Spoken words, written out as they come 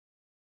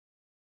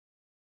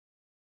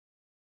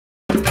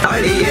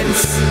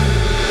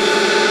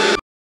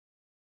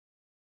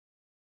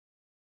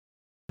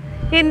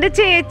എന്റെ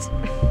ചേച്ചി,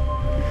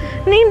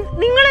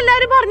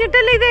 നിങ്ങളെല്ലാരും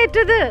പറഞ്ഞിട്ടല്ലേ ഇത്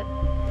ഏറ്റത്.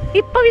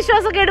 ഇപ്പൊ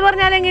വിശ്വാസക്കേട്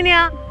പറഞ്ഞാൽ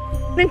എങ്ങനെയാ?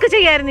 നിങ്ങക്ക്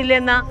ചെയ്യായിരുന്നില്ല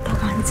എന്നാ?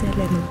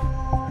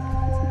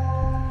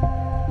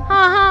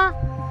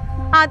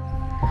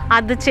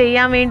 അത്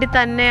ചെയ്യാൻ വേണ്ടി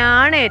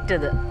തന്നെയാണ്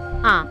ഏറ്റത്.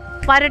 ആ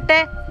വരട്ടെ,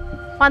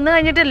 വന്നു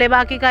കഴിഞ്ഞിട്ടല്ലേ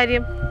ബാക്കി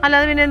കാര്യം.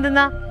 അല്ലാതെ പിന്നെ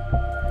എന്തെന്നാ?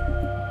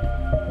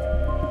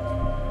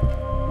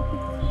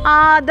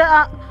 അത്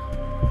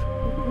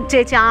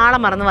ചേച്ചി ആളെ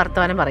മറന്ന്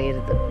വർത്തമാനം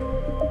പറയരുത്.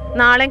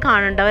 നാളെയും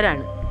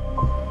കാണേണ്ടവരാണ്.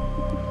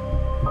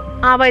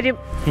 ആ വരും,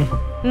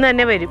 ഇന്ന്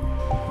തന്നെ വരും.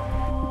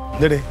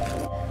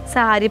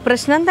 സാരി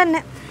പ്രശ്നം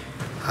തന്നെ.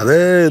 അത്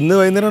ഇന്ന്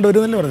വൈകുന്നേരം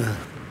വരുന്നല്ലേ പറഞ്ഞത്?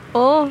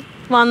 ഓ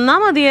വന്നാ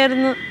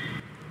മതിയായിരുന്നു.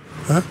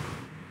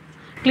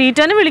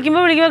 ക്ലീറ്റോനെ വിളിക്കുമ്പോ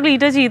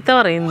ക്ലീറ്റോ ചീത്ത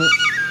പറയുന്നു.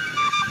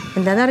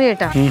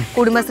 എന്താന്നറിയേട്ടാ,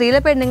 കുടുംബശ്രീയിലെ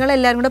പെണ്ണുങ്ങൾ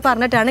എല്ലാരും കൂടെ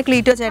പറഞ്ഞിട്ടാണ്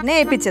ക്ലീറ്റോ ചേട്ടനെ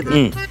ഏൽപ്പിച്ചത്.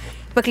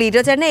 ഇപ്പൊ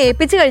ക്ലീറ്റോ ചേട്ടനെ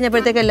ഏൽപ്പിച്ച്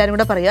കഴിഞ്ഞപ്പോഴത്തേക്ക് എല്ലാരും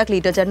കൂടെ പറയാ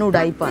ക്ലീറ്റോ ചേട്ടന്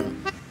ഉടായിപ്പാണ്.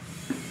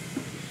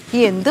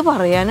 ഈ എന്ത്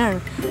പറയാനാണ്,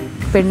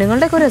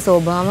 പെണ്ണുങ്ങളുടെ കുറെ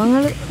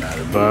സ്വഭാവങ്ങൾ.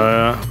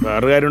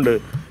 വേറെ കാര്യമുണ്ട്.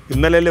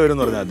 ഇന്നലെ വരും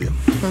പറഞ്ഞു ആദ്യം,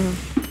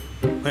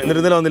 എന്നിട്ട്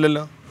ഇന്നലെ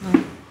വന്നില്ലല്ലോ.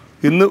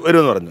 ഇന്ന്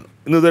വരുമെന്ന് പറഞ്ഞു.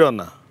 ഇന്ന് ഇതുവരെ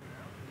വന്നാ?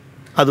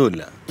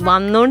 അതുമില്ല.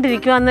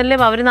 വന്നോണ്ടിരിക്കുവാന്നല്ലേ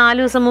അവര് 4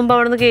 ദിവസം മുമ്പ്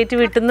അവിടെ നിന്ന് കയറ്റി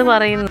വിട്ടെന്ന്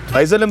പറയുന്നു.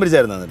 പൈസ എല്ലാം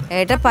പിടിച്ചായിരുന്നു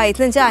ഏട്ടാ? പൈസ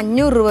എന്ന് വെച്ചാൽ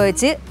 500 രൂപ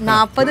വെച്ച്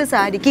 40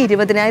 സാരിക്ക്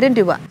 20,000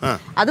 രൂപ.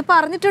 അത്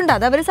പറഞ്ഞിട്ടുണ്ട്.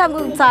 അത് അവര്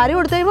സാരി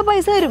കൊടുത്തു കഴിയുമ്പോ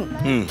പൈസ തരും.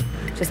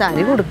 പക്ഷെ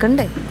സാരി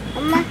കൊടുക്കണ്ടേ?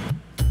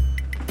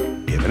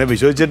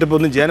 വിശ്വസിച്ചിട്ട്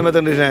ഒന്നും ചെയ്യാൻ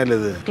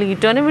പറ്റാത്ത.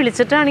 ക്ലീറ്റോനെ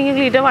വിളിച്ചിട്ടാണെങ്കിൽ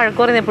ക്ലീറ്റോ വഴക്ക്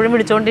പറയുന്നത് എപ്പോഴും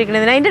വിളിച്ചോണ്ടിരിക്കണേ.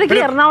 അതിന്റെ ഇടയ്ക്ക്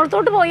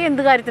എറണാകുളത്തോട്ട് പോയി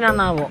എന്ത്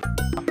കാര്യത്തിനാന്നാവോ?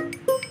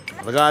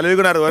 അതൊക്കെ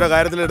ആലോചിക്കണമായിരുന്നു. ഓരോ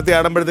കാര്യത്തിൽ എടുത്ത്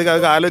ആടുമ്പോഴത്തേക്ക്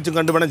അതൊക്കെ ആലോചിച്ചും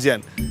കണ്ടുപണം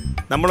ചെയ്യാൻ.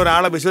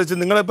 നമ്മളൊരാളെ വിശ്വസിച്ച്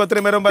നിങ്ങളിപ്പോ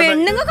എത്രയും നേരം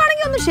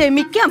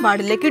ക്ഷമിക്കാൻ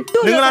പാടില്ല.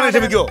 കിട്ടും. നിങ്ങളാണ്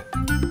ക്ഷമിക്കോ?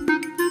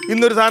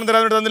 ഇന്നൊരു സാധനം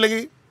തരാൻ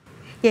തന്നില്ലെങ്കിൽ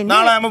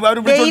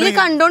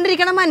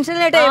കണ്ടോണ്ടിരിക്കണ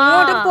മനുഷ്യനായിട്ട്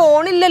എങ്ങോട്ടും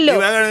പോണില്ലല്ലോ,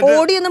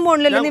 ഓടിയൊന്നും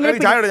പോണില്ലല്ലോ.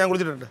 ഞാൻ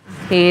കുടിച്ചിട്ടുണ്ട്.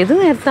 ഏത്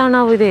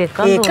നേരത്താണാവോ ഇത്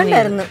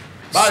കേൾക്കാണ്ടായിരുന്നു?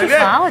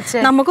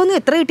 നമുക്കൊന്നും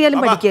എത്ര കിട്ടിയാലും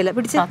പഠിക്കല.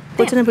 പിടിച്ച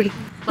കൊച്ചിനെ പിടി.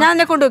 ഞാൻ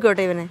എന്നെ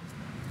കൊണ്ടുപോയിക്കോട്ടെ. ഇവനെ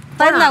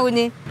വരുന്നാ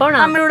കുഞ്ഞ്?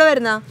 അമ്മയുടെ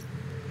വരുന്നാ?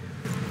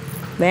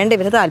 വേണ്ട,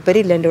 ഇവന്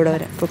താല്പര്യം ഇല്ല എൻ്റെ കൂടെ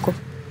വരാൻ. പൊക്കോ,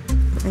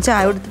 ഞാൻ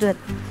ചായ കൊടുത്തിട്ട്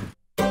വരാം.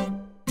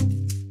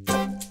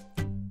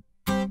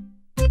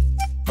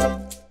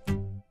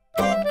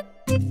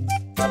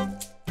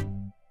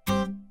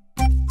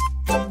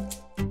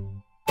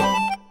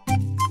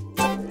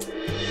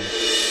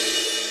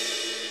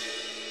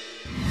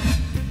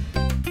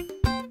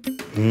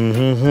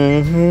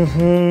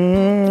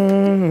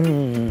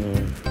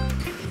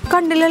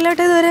 കണ്ടില്ലല്ലോ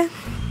ഇതുവരെ.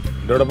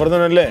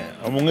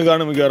 മുങ്ങി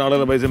കാണും മിക്കവാറും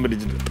ആളുകളെ പൈസ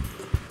പറ്റിച്ചിട്ട്.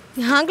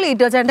 ഞാൻ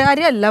ക്ലീറ്റോ ചേട്ടന്റെ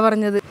കാര്യമല്ല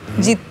പറഞ്ഞത്,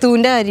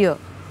 ജിത്തുവിന്റെ കാര്യോ.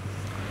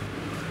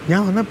 ഞാൻ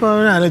വന്നപ്പോ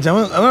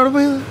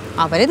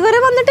അവനിതുവരെ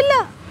വന്നിട്ടില്ല.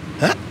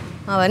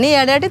 അവൻ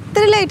ഈയിടെയായിട്ട്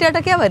ഇത്ര ലേറ്റ്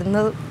ആയിട്ടൊക്കെയാ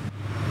വരുന്നത്.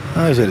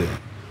 ശരി.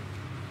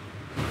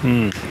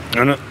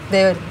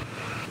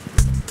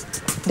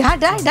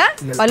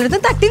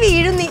 പലയിടത്തും തട്ടി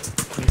വീഴും നീ.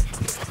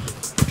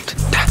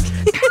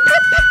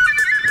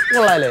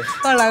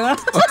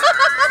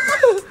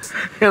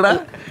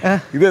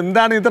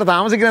 ഇതെന്താണ് ഇത്ര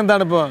താമസിക്കുന്നത്?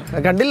 എന്താണ് ഇപ്പൊ?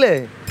 കണ്ടില്ലേ,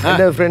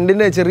 എന്റെ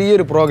ഫ്രണ്ടിന്റെ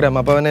ചെറിയൊരു പ്രോഗ്രാം.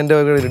 അപ്പൊ അവൻ എന്റെ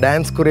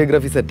ഡാൻസ്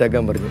കൊറിയോഗ്രാഫി സെറ്റ്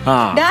ആക്കാൻ പറഞ്ഞു.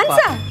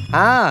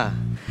 ആ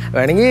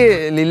വേണമെങ്കിൽ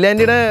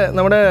ലില്ലാൻഡിയുടെ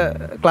നമ്മുടെ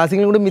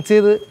ക്ലാസിക്കലും കൂടി മിക്സ്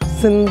ചെയ്ത്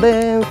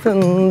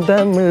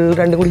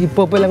രണ്ടും കൂടി ഹിപ്പ്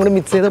ഹോപ്പ് എല്ലാം കൂടി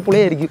മിക്സ് ചെയ്ത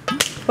പൊളിയായിരിക്കും.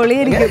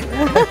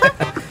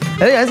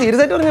 ഞാൻ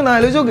സീരിയസ് ആയിട്ട് പറഞ്ഞു,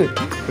 ആലോചിച്ച് നോക്ക്.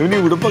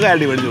 ഉടുപ്പൊക്കെ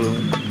ആടി പഠിച്ചോളൂ.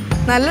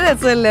 നല്ല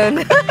രസമല്ലേ?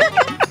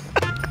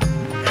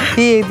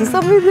 ഏത്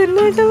സമയത്ത്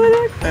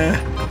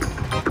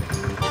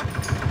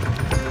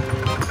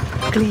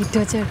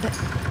ക്ലീറ്റോ ചേട്ടൻ.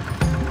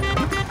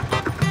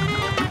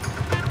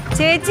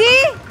 ചേച്ചി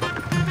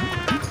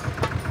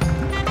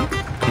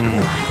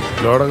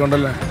ലോഡൊക്കെ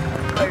ഉണ്ടല്ലേ?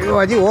 അയ്യോ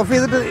അജി, ഓഫ്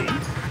ചെയ്തിട്ട്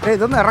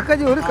ഇതൊന്ന്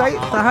ഇറക്കജി, ഒരു കൈ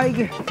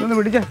സഹായിക്കേ, ഇതൊന്ന്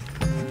പിടിച്ച.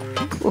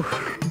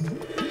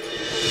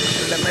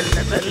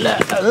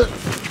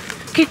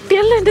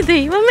 കിട്ടിയല്ലോ എന്റെ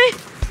ദൈവമേ.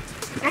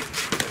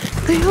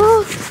 അയ്യോ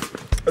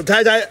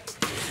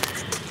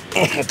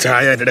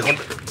ചായ എൻ്റെ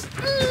കൊണ്ട്.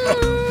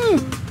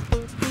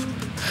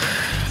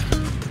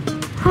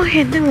 ഓ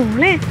എന്റെ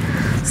മോളെ,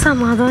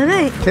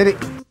 സമാധാനായി. ശരി,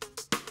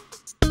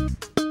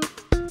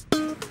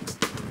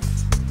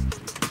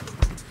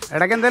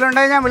 ഇടയ്ക്ക് എന്തെങ്കിലും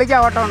ഉണ്ടെങ്കിൽ ഞാൻ വിളിക്കാം.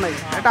 ഓട്ടോ ഉണ്ടായി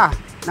കേട്ടാ,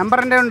 നമ്പർ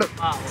എൻ്റെ ഉണ്ട്.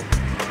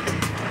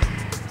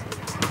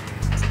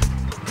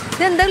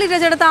 ഇതെന്താ ക്ലീറ്റോ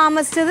ചേട്ടാ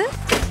താമസിച്ചത്?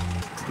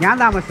 ഞാൻ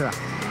താമസിച്ചതാ.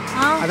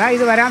 അതാ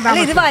ഇത് വരാൻ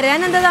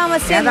എന്താ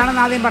താമസിച്ചത്?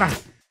 ഏതാണെന്ന് ആദ്യം പറ.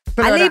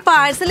 അല്ല, ഈ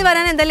പാഴ്സൽ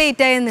വരാൻ എന്താ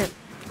ലേറ്റ് ആയെന്ന്?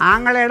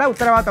 ആങ്ങളയുടെ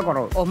ഉത്തരവാദിത്ത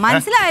കുറവ്. ഓ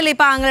മനസ്സിലായല്ലോ,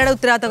 ഇപ്പൊ ആങ്ങളയുടെ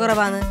ഉത്തരവാദിത്ത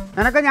കുറവാണ്.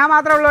 നിനക്ക് ഞാൻ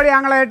മാത്രമേ ഉള്ളൂ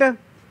ആങ്ങളായിട്ട്?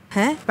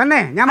 തന്നെ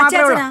ഞാൻ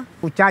മാത്രമേ ഉള്ളൂ.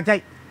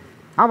 ഉച്ചാച്ചായി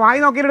ആ വായി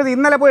നോക്കിയിട്ട്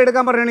ഇന്നലെ പോയി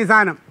എടുക്കാൻ പറഞ്ഞു ഈ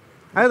സാധനം.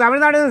 അത്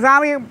തമിഴ്നാട്ടിൽ നിന്ന്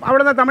സ്വാമി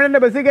അവിടുന്ന് തമിഴിൻ്റെ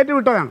ബസ്സിൽ കയറ്റി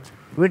വിട്ടതാണ്.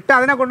 വിട്ട്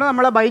അതിനെ കൊണ്ട്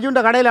നമ്മളെ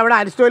ബൈജുവിൻ്റെ കടയിൽ, അവിടെ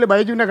അരിസ്റ്റോയിൽ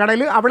ബൈജുവിൻ്റെ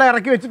കടയിൽ അവിടെ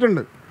ഇറക്കി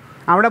വെച്ചിട്ടുണ്ട്.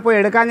 അവിടെ പോയി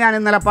എടുക്കാൻ ഞാൻ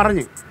ഇന്നലെ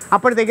പറഞ്ഞ്.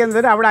 അപ്പോഴത്തേക്ക്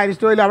എന്തൊരു അവിടെ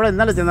അരിസ്റ്റോയിൽ അവിടെ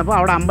ഇന്നലെ ചെന്നപ്പോൾ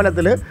അവിടെ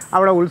അമ്പലത്തിൽ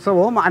അവിടെ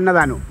ഉത്സവവും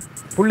അന്നദാനവും.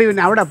 പുള്ളി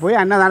പിന്നെ അവിടെ പോയി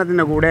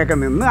അന്നദാനത്തിൻ്റെ കൂടെയൊക്കെ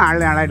നിന്ന്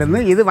ആളായിട്ട്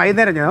നിന്ന് ഇത്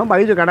വൈകുന്നേരം ചെന്നപ്പോൾ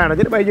ബൈജു കട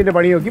അടച്ചിട്ട് ബൈജുവിൻ്റെ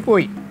പണി നോക്കി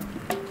പോയി.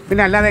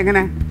 പിന്നെ അല്ലാതെ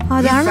എങ്ങനെ?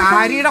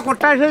 സാരിയുടെ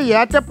കൊട്ടാശ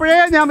ഏറ്റപ്പോഴേ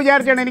ഞാൻ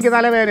വിചാരിച്ചാണ് എനിക്ക്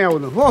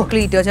തലവേദനയാവുന്നു. ഓ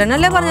ക്ലീറ്റോ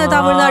ചേട്ടനല്ലേ പറഞ്ഞത്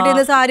തമിഴ്നാട്ടിൽ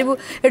നിന്ന് സാരി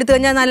എടുത്തു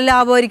കഴിഞ്ഞാൽ നല്ല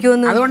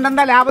ലാഭമായിരിക്കും. അതുകൊണ്ട്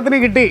എന്താ ലാഭത്തിന്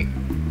കിട്ടി?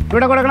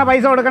 ഇവിടെ കൊടുക്കണ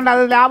പൈസ കൊടുക്കണ്ട,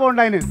 അത് ലാഭം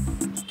ഉണ്ട് അതിന്.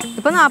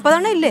 ഇപ്പൊ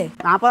 40 ഇല്ലേ?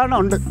 40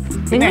 ഉണ്ട്.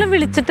 നിങ്ങൾ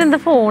വിളിച്ചിട്ട് എന്താ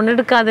ഫോൺ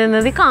എടുക്കാതെ?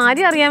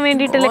 കാര്യം അറിയാൻ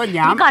വേണ്ടിട്ടല്ലേ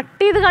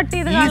കട്ട്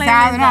ചെയ്ത് ഈ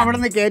സാധനം അവിടെ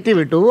നിന്ന് കയറ്റി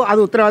വിട്ടു. അത്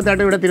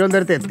ഉത്തരവാദിത്തമായിട്ട് ഇവിടെ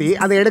തിരുവനന്തപുരത്ത് എത്തി.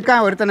 അത് എടുക്കാൻ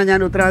ഒരുത്തന്നെ ഞാൻ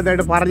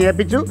ഉത്തരവാദിത്തമായിട്ട്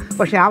പറഞ്ഞേൽപ്പിച്ചു.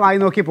 പക്ഷെ ആ വായി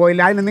നോക്കി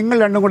പോയില്ല. അതിന് നിങ്ങൾ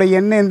രണ്ടും കൂടെ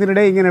എന്നെ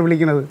എന്തിനിടെ ഇങ്ങനെ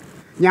വിളിക്കണത്?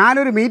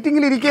 ഞാനൊരു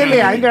മീറ്റിംഗിൽ ഇരിക്കുകയല്ലേ,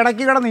 അതിന്റെ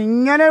ഇടയ്ക്ക് കിടന്ന്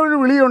ഇങ്ങനെ ഒരു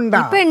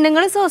വിളിയുണ്ടാ?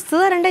 പെണ്ണുങ്ങൾ സ്വസ്ഥ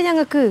തരണ്ടേ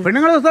ഞങ്ങൾക്ക്?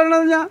 പെണ്ണുങ്ങൾ സ്വസ്ഥ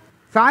തരണമെന്ന് ഞാൻ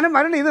സാധനം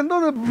വരണ്ടേ? ഇതെന്തോ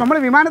നമ്മൾ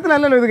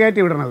വിമാനത്തിലല്ലല്ലോ ഇത്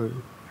കയറ്റി വിടണത്.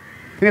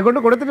 ഇതിനെ കൊണ്ട്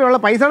കൊടുത്തിട്ടുള്ള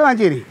പൈസ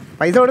വാങ്ങിച്ചു തരി.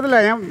 പൈസ കൊടുത്തില്ല,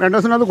 ഞാൻ 2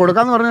 ദിവസം അത്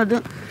കൊടുക്കാമെന്ന് പറഞ്ഞിട്ട്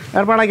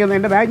ഏർപ്പാടാക്കി വന്നു.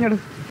 എൻ്റെ ബാഗിനെടു.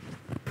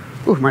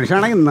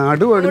 മനുഷ്യനാണെങ്കിൽ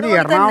നടുവൊടിഞ്ഞ്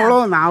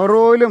എറണാകുളവും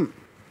നാവറോലും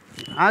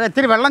ആകെ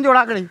ഇത്തിരി വെള്ളം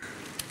ചൂടാക്കണേ.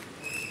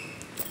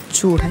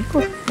 ചൂടായി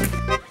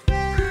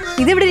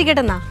ഇതിവിടെ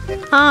ഇരിക്കട്ടെന്നാ.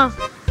 ആ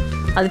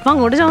അതിപ്പോ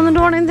അങ്ങോട്ട് ചോന്നിട്ട്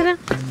പോണേ എന്തിനാ?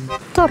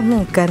 തുറന്നു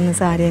നോക്കായിരുന്നു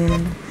സാരി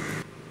എങ്ങനെ.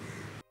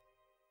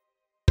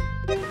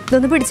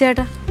 ഇതൊന്ന്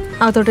പിടിച്ചേട്ടാ,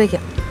 അകത്തോട്ട്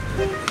വയ്ക്കാം.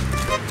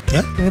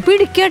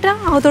 പിടിക്കേട്ടാ,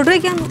 അകത്തോട്ട്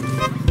വയ്ക്കാന്ന്.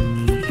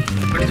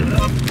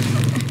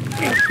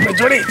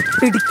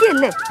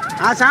 പിടിക്കല്ലേ?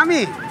 ആ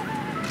സ്വാമി,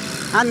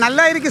 ആ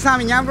നല്ലായിരിക്കും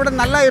സ്വാമി. ഞാൻ ഇവിടെ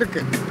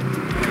നല്ലായിരിക്കും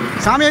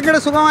സ്വാമി. എങ്ങനെ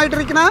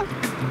സുഖമായിട്ടിരിക്കണ?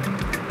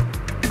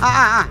 ആ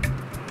ആ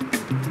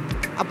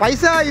ആ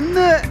പൈസ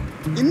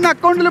ഇന്ന്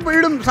അക്കൗണ്ടിൽ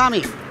ഇടും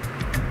സ്വാമി.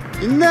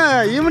 ഇന്ന്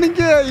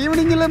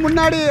ഈവനിങ്ങിൽ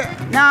മുന്നാടി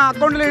ഞാൻ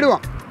അക്കൗണ്ടിൽ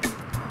ഇടുവാം.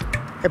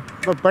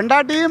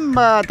 പെണ്ടാട്ടിയും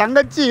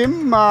തങ്കച്ചിയും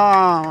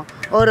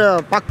ഒരു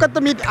പക്കത്ത്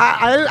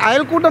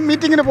അയൽക്കൂട്ടം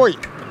മീറ്റിങ്ങിന് പോയി.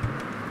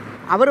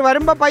 അവർ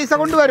വരുമ്പോൾ പൈസ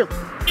കൊണ്ടുവരും.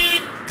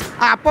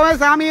 ആ അപ്പോൾ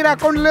സ്വാമിയുടെ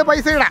അക്കൗണ്ടിൽ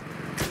പൈസ ഇടാം.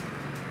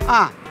 ആ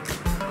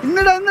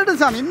ഇന്നിടും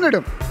സ്വാമി,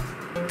 ഇന്നിടും.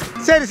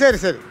 ശരി ശരി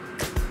ശരി,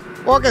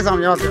 ഓക്കെ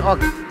സ്വാമി, ഓക്കെ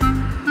ഓക്കെ.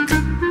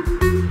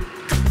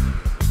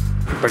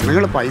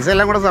 പെണ്ണുങ്ങൾ പൈസ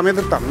എല്ലാം കൂടെ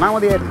സമയത്ത് തന്നാൽ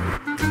മതിയായിരുന്നു.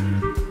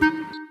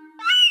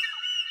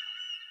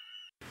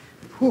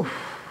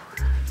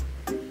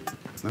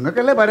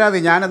 നിങ്ങൾക്കല്ലേ പരാതി,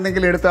 ഞാൻ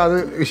എന്തെങ്കിലും എടുത്താൽ അത്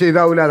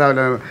ഇതാവില്ല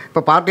അതാവില്ല.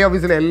 ഇപ്പോൾ പാർട്ടി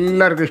ഓഫീസിൽ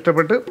എല്ലാവർക്കും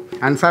ഇഷ്ടപ്പെട്ട്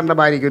അൻസാറിൻ്റെ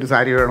ഭാര്യയ്ക്ക് ഒരു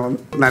സാരി വേണമെന്ന്,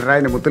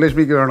 നടരാജൻ്റെ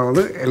മുത്തുലക്ഷ്മിക്ക്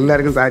വേണമെന്ന്,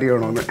 എല്ലാവർക്കും സാരി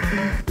വേണമെന്ന്.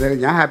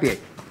 എന്തായാലും ഞാൻ ഹാപ്പിയായി.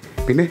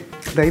 പിന്നെ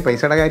ഇതായി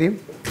പൈസയുടെ കാര്യം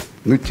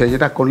ഒന്ന്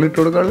ചെയ്തിട്ട് അക്കൗണ്ടിൽ ഇട്ട്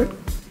കൊടുക്കാള്.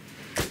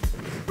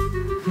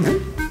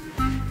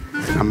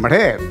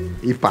 നമ്മുടെ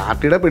ഈ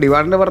പാർട്ടിയുടെ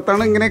പിടിപാടിൻ്റെ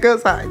പുറത്താണ് ഇങ്ങനെയൊക്കെ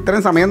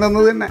ഇത്രയും സമയം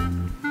തന്നത് തന്നെ.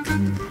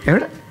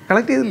 എവിടെ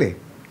കളക്ട് ചെയ്തില്ലേ?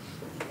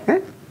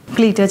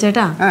 ക്ലീറ്റോ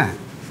ചേട്ടാ,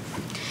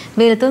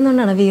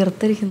 വെയിലത്തൊന്നുകൊണ്ടാണ്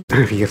വിയർത്തിരിക്കുന്നത്.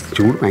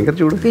 ചൂട്, ഭയങ്കര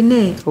ചൂട്.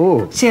 പിന്നെ ഓ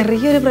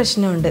ചെറിയൊരു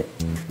പ്രശ്നമുണ്ട്.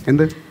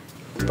 എന്ത്?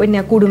 പിന്നെ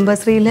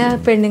കുടുംബശ്രീയിലെ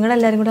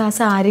പെണ്ണുങ്ങളെല്ലാവരും കൂടെ ആ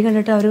സാരി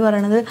കണ്ടിട്ട് അവർ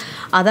പറയണത്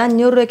അത്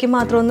 500 രൂപയ്ക്ക്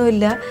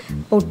മാത്രമൊന്നുമില്ല,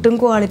 ഒട്ടും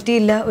ക്വാളിറ്റി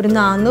ഇല്ല, ഒരു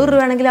 400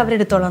 രൂപ ആണെങ്കിൽ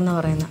അവരെടുത്തോളാം എന്നാണ്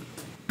പറയുന്നത്.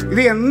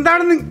 ഇത്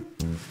എന്താണെന്ന്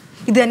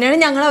ഇത് തന്നെയാണ്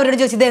ഞങ്ങൾ അവരോട്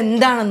ചോദിച്ചത്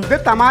എന്താണെന്ന്. ഇത്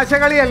തമാശ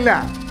കളിയല്ല.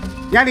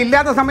 ഞാൻ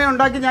ഇല്ലാത്ത സമയം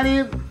ഉണ്ടാക്കി ഞാൻ ഈ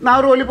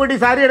 400 ഒലിപ്പൊട്ടി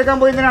സാരി എടുക്കാൻ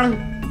പോയതിനാണ്.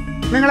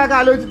 നിങ്ങളൊക്കെ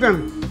ആലോചിച്ചിട്ടാണ്.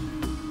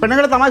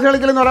 പെണ്ണുങ്ങളെ തമാശ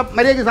കളിക്കലെന്ന് പറയാം.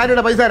 മര്യാദയ്ക്ക്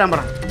സാരിയുടെ പൈസ തരാൻ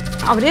പറ.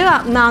 അവര്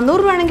 400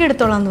 രൂപ ആണെങ്കിൽ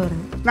എടുത്തോളാം എന്ന് പറഞ്ഞു.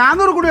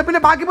 400 കൂടി,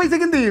 പിന്നെ ബാക്കി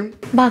പൈസക്ക് എന്ത് ചെയ്യും?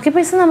 ബാക്കി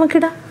പൈസ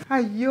നമുക്കിടാം.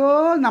 അയ്യോ,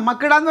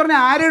 നമുക്കിടാന്ന്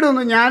പറഞ്ഞാൽ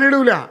ആരിടുന്നു?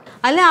 ഞാനിടൂല.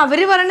 അല്ല,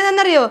 അവര് പറഞ്ഞത്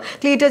എന്നറിയോ,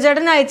 ക്ലീറ്റോ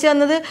ചേട്ടൻ അയച്ചു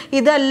തന്നത്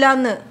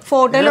ഇതല്ലാന്ന്,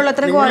 ഫോട്ടോയിലുള്ള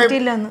അത്ര ക്വാളിറ്റി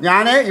ഇല്ലാന്ന്.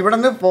 ഞാൻ ഇവിടെ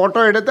നിന്ന് ഫോട്ടോ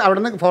എടുത്ത്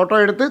അവിടുന്ന് ഫോട്ടോ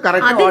എടുത്ത്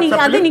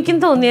അതെനിക്കും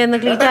തോന്നിയായിരുന്നു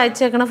ക്ലീറ്റോ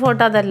അയച്ചേക്കണ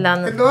ഫോട്ടോ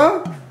അതല്ലാന്ന്. എന്തോ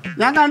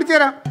ഞാൻ കാണിച്ചു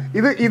തരാം.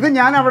 ഇത്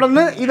ഞാൻ അവിടെ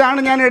നിന്ന് ഇതാണ്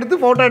ഞാൻ എടുത്ത്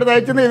ഫോട്ടോ എടുത്ത്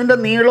അയച്ചത്. ഇതിൻ്റെ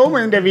നീളവും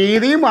ഇതിൻ്റെ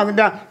വീതിയും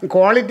അതിൻ്റെ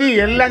ക്വാളിറ്റി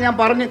എല്ലാം ഞാൻ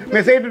പറഞ്ഞ്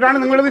മെസ്സേജ് ഇട്ടിട്ടാണ്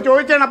നിങ്ങളിത്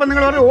ചോദിച്ചാണ്. അപ്പം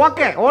നിങ്ങൾ പറഞ്ഞു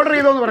ഓക്കെ ഓർഡർ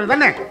ചെയ്തോന്ന് പറഞ്ഞു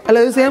തന്നെ. അല്ല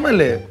ഇത് സെയിം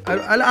അല്ലേ?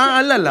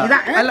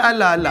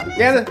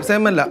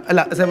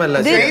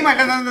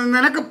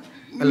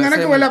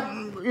 നിനക്ക് വല്ല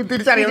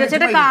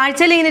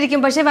കാഴ്ചയിൽ ഇങ്ങനെ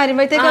ഇരിക്കും, പക്ഷെ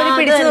വരുമ്പോഴത്തേക്ക് അവർ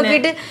പിടിച്ചു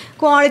നോക്കിയിട്ട്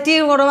ക്വാളിറ്റി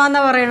കുറവാന്നാ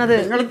പറയണത്.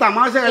 നിങ്ങൾ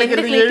തമാശ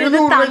കളിക്കരുത്.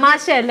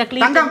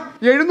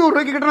 700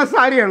 രൂപയ്ക്ക് കിട്ടുന്ന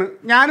സാരിയാണ്.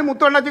 ഞാൻ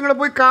മുത്തോണ്ടാച്ചിങ്ങളെ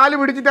പോയി കാല്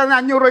പിടിച്ചിട്ട് അതിന്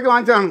 500 രൂപയ്ക്ക്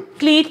വാങ്ങിച്ചതാണ്.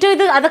 ക്ലീറ്റോ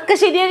ഇത് അതൊക്കെ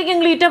ശരിയായിരിക്കും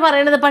ക്ലീറ്റോ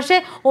പറയണത്. പക്ഷെ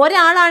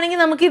ഒരാളാണെങ്കിൽ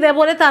നമുക്ക്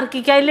ഇതേപോലെ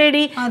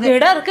തർക്കിക്കാല്ലേടി.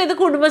 ഇടർക്ക് ഇത്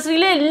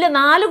കുടുംബശ്രീയിലെ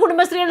 4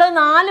 കുടുംബശ്രീയുള്ളത്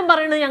 4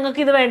 പറയണത്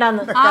ഞങ്ങൾക്ക് ഇത്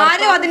വേണ്ടാന്ന്.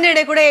 ആരും അതിന്റെ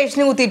ഇടയിൽ കൂടെ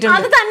ഏഷ്യന് കുത്തിയിട്ടുണ്ട്.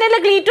 അത് തന്നെയല്ല,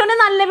 ക്ലീറ്റോന്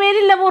നല്ല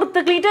പേരില്ല പുറത്ത്.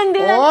 ക്ലീറ്റോ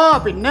എന്ത്? ഓ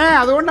പിന്നെ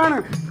അതുകൊണ്ടാണ്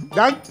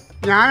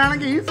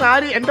ഞാനാണെങ്കിൽ ഈ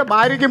സാരി എൻ്റെ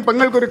ഭാര്യയ്ക്കും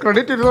പെങ്ങൾക്ക് ഒരു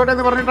ക്രെഡിറ്റ് ഇരുന്നോട്ടെ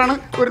എന്ന് പറഞ്ഞിട്ടാണ്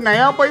ഒരു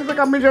നയാ പൈസ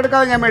കമ്മീഷൻ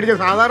എടുക്കാതെ ഞാൻ മേടിച്ചത്.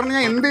 സാധാരണ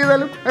ഞാൻ എന്ത്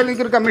ചെയ്താലും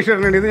എനിക്കൊരു കമ്മീഷൻ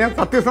ഇടേണ്ടി. ഇത് ഞാൻ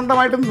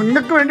സത്യസന്ധമായിട്ട്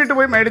നിങ്ങൾക്ക് വേണ്ടിയിട്ട്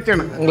പോയി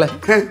മേടിച്ചാണ്.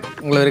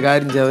 നിങ്ങളൊരു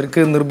കാര്യം ചെയ്യാം, അവർക്ക്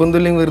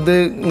നിർബന്ധമില്ലെങ്കിൽ വെറുതെ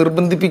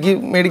നിർബന്ധിപ്പിക്ക്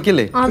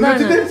മേടിക്കല്ലേ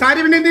സാരി.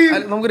 പിന്നെ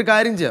നമുക്കൊരു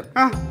കാര്യം ചെയ്യാം,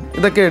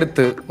 ഇതൊക്കെ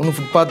എടുത്ത് ഒന്ന്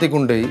ഫുട്പാത്തിൽ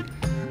കൊണ്ടുപോയി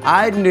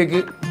 1000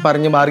 രൂപയ്ക്ക്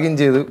പറഞ്ഞ് ബാർഗിൻ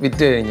ചെയ്ത്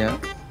വിറ്റ് കഴിഞ്ഞാൽ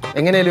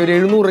എങ്ങനെയാലും ഒരു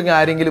 700 രൂപ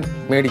ആരെങ്കിലും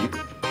മേടിക്കും.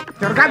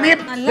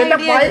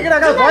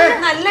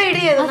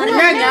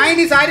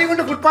 സാരി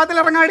കൊണ്ട് ഫുട്പാത്തിൽ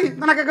ഇറങ്ങാടി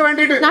നിനക്കൊക്കെ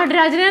വേണ്ടിട്ട്.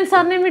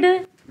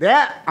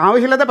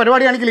 ആവശ്യമില്ലാത്ത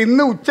പരിപാടിയാണെങ്കിൽ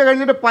ഇന്ന് ഉച്ച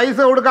കഴിഞ്ഞിട്ട് പൈസ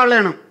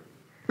കൊടുക്കാനുള്ളതാണ്.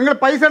 നിങ്ങൾ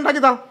പൈസ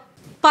ഉണ്ടാക്കിത്താ.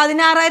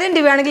 16,000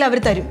 രൂപയാണെങ്കിൽ അവർ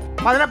തരും.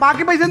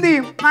 ബാക്കി പൈസ എന്ത്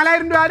ചെയ്യും?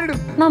 4,000 രൂപ ആരിടും?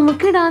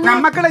 നമുക്കിടാ.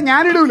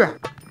 ഞാനിടൂല.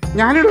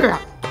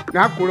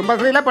 ഞാൻ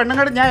കുടുംബശ്രീയിലെ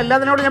പെണ്ണുങ്ങളുടെ ഞാൻ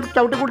എല്ലാത്തിനോടും ഞാൻ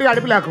ചവിട്ടിക്കൂട്ടി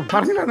അടുപ്പിലാക്കും.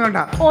 പറഞ്ഞില്ലെന്ന് വേണ്ട.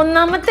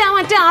 ഒന്നാമത്തെ ആ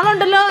മറ്റേ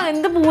ആളുണ്ടല്ലോ,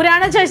 എന്ത്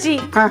പൂരാണ ശശി,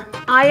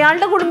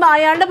 അയാളുടെ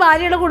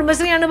ഭാര്യയുടെ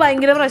കുടുംബശ്രീയാണ്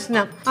ഭയങ്കര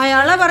പ്രശ്നം.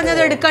 അയാളെ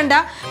പറഞ്ഞത് എടുക്കണ്ട,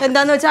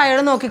 എന്താന്ന് വെച്ചാൽ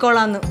അയാളെ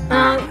നോക്കിക്കോളാന്ന്.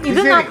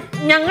 ഇത്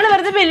ഞങ്ങള്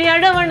വെറുതെ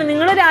ബലിയാടുവാണ്.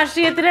 നിങ്ങൾ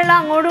രാഷ്ട്രീയത്തിലുള്ള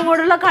അങ്ങോട്ടും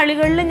ഇങ്ങോട്ടുള്ള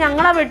കളികളിൽ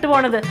ഞങ്ങളാ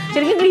പെട്ടുപോണത്.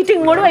 ശരിക്കും ക്ലീറ്റ്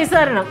ഇങ്ങോട്ട് പൈസ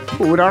തരണം.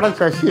 പൂരാട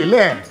ശശി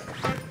അല്ലേ?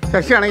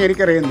 ശശിയാണെങ്കിൽ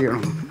എനിക്കറിയാം എന്ത്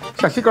ചെയ്യണം.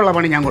 ശശിക്കുള്ള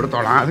പണി ഞാൻ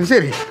കൊടുത്തോളാം. അത്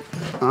ശരി.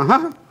 ആഹാ,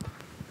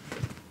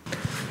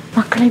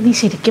 മക്കളെ നീ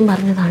ശരിക്കും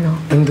പറഞ്ഞതാണോ?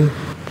 എന്ത്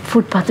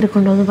ഫുട്പാത്തിൽ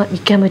കൊണ്ടുവന്ന്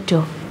വിൽക്കാൻ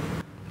പറ്റുമോ?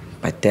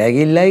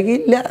 പറ്റാകില്ല.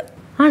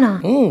 ആണോ?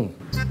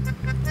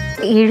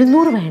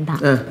 700 വേണ്ട,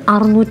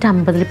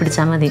 650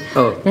 പിടിച്ചാൽ മതി.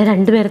 ഞാൻ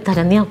 2 പേരെ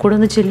തരാം, നീ ആ കൂടെ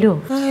ഒന്ന് ചെല്ലുവോ?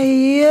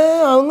 അയ്യോ,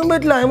 അതൊന്നും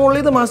പറ്റില്ല. I am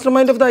only the master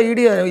mind of the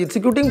idea.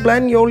 Executing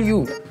plan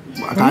U.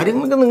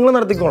 കാര്യങ്ങളൊക്കെ നിങ്ങൾ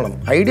നടത്തിക്കോളാം.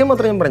 ഐഡിയ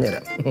മാത്രം ഞാൻ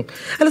പറഞ്ഞുതരാം.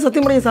 അല്ല,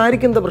 സത്യം പറഞ്ഞ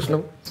സാരിക്ക് എന്താ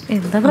പ്രശ്നം?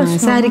 എന്താ പ്രശ്നം?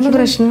 സാരിക്ക്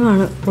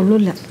പ്രശ്നമാണ്,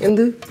 ഒന്നുമില്ല.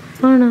 എന്ത്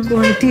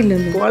ക്വാളിറ്റി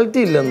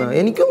ഇല്ലെന്നാ?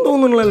 എനിക്കൊന്നും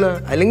തോന്നുന്നില്ലല്ലോ.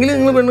 അല്ലെങ്കിൽ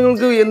നിങ്ങൾ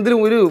പെണ്ണുങ്ങൾക്ക് എന്തിനും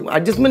ഒരു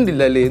അഡ്ജസ്റ്റ്മെന്റ്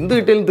ഇല്ല അല്ലേ? എന്ത്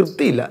കിട്ടിയാലും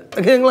തൃപ്തിയില്ല.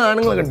 ഒക്കെ ഞങ്ങൾ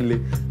ആണുങ്ങളെ കണ്ടില്ലേ?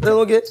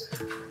 നോക്കിയേ,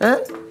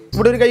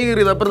 ഇവിടെ ഒരു കൈ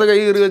കയറിയത് അപ്പുറത്തെ കൈ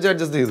കയറി വെച്ച്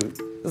അഡ്ജസ്റ്റ് ചെയ്തു.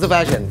 It's A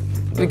fashion.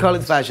 We call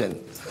it fashion.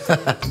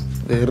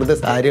 വെറുതെ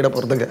സാരിയുടെ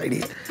പുറത്തൊക്കെ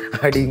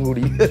അടിയും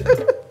കൂടി.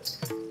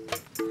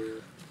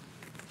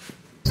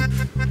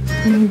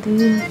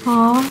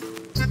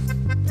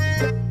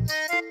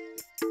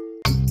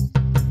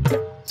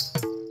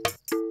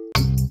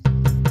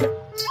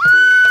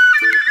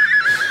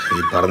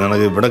 ഈ പറഞ്ഞ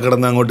ഇവിടെ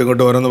കിടന്ന് അങ്ങോട്ടും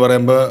ഇങ്ങോട്ടും ഓരോന്ന്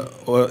പറയുമ്പോൾ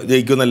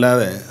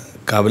ജയിക്കുമെന്നല്ലാതെ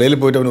കവലയിൽ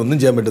പോയിട്ട് അവന് ഒന്നും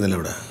ചെയ്യാൻ പറ്റുന്നില്ല.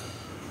 ഇവിടെ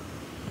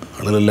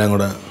ആളുകളെല്ലാം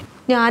കൂടെ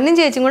ഞാനും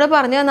ചേച്ചിയും കൂടെ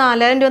പറഞ്ഞ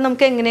 4000 രൂപ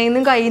നമുക്ക്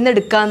എങ്ങനെയെങ്കിലും കയ്യിൽ നിന്ന്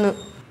എടുക്കാന്ന്.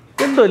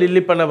 എന്തോ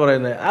ലില്ലിപ്പണ്ണ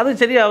പറയുന്നത്? അത്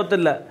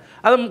ശരിയാവത്തില്ല.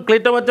 അത്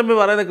ക്ലീറ്റോ മച്ചമ്പി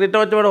പറയുന്നത് ക്ലീറ്റോ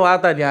മച്ചമ്പിയുടെ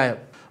ഭാഗത്താണ് ന്യായം.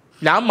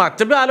 ഞാൻ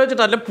മച്ചമ്പി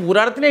ആലോചിച്ചിട്ട് അല്ല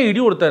പൂരാടത്തിനെ ഇടി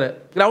കൊടുത്തേനെ.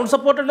 ഗ്രൗണ്ട്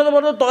സപ്പോർട്ട് ഉണ്ടെന്ന്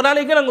പറഞ്ഞ്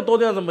തോലാളിക്കാൻ അങ്ങ്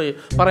തോന്നിയാൽ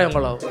സംഭവം പറയാൻ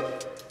കൊള്ളാവും.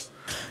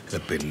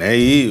 പിന്നെ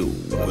ഈ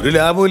ഒരു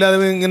ലാഭമില്ലാതെ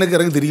ഇങ്ങനെ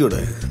ഇറങ്ങി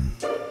തിരികൂടെ?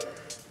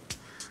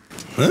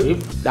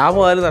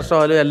 ലാഭമായാലും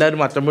നഷ്ടമായാലും എല്ലാവരും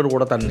മച്ചമ്പിയുടെ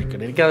കൂടെ തന്നെ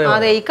നിൽക്കണം. എനിക്കത്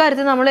അതെ, ഈ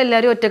കാര്യത്തിൽ നമ്മൾ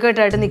എല്ലാവരും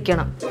ഒറ്റക്കെട്ടായിട്ട്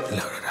നിൽക്കണം.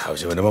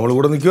 ആവശ്യം വരുമ്പോൾ നമ്മൾ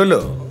കൂടെ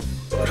നിൽക്കുമല്ലോ.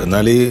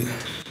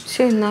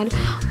 പക്ഷെ എന്നാലും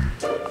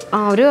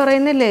അവര്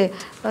പറയുന്നില്ലേ,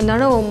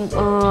 എന്താണ്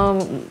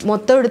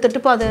മൊത്തം എടുത്തിട്ട്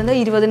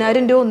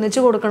 20,000 രൂപ ഒന്നിച്ച്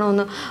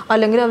കൊടുക്കണമെന്ന്,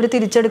 അല്ലെങ്കിൽ അവർ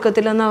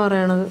തിരിച്ചെടുക്കത്തില്ലെന്നാ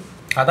പറയണത്.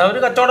 അതവര്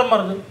കച്ചവടം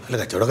പറഞ്ഞു. അല്ല,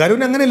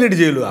 കച്ചവടക്കാരും അങ്ങനെയല്ലേ ഇടി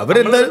ചെയ്യുള്ളൂ.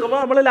 അവരെന്തായാലും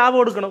നമ്മള് ലാഭം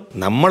കൊടുക്കണം.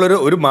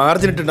 നമ്മളൊരു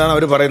മാർജിൻ ഇട്ടിട്ടാണ്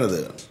അവർ പറയുന്നത്.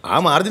 ആ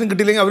മാർജിൻ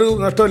കിട്ടിയില്ലെങ്കിൽ അവർ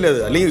നഷ്ടമല്ലേ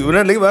അത്? അല്ലെങ്കിൽ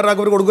ഇവനല്ലെങ്കിൽ വേറെ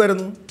ആൾക്ക് അവർ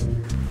കൊടുക്കുമായിരുന്നു.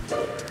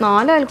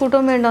 4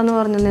 അയൽക്കൂട്ടവും വേണ്ടെന്ന്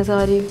പറഞ്ഞേ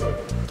സാരി.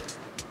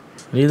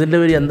 നീ ഇതിന്റെ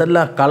പേര്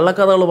എന്തെല്ലാം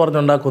കള്ളക്കഥകൾ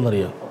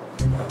പറഞ്ഞുണ്ടാക്കുമെന്നറിയാം.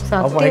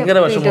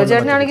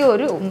 ചേട്ടനാണെങ്കിൽ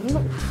ഒരു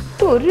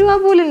രൂപ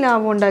പോലും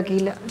ലാഭം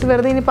ഉണ്ടാക്കിയില്ല.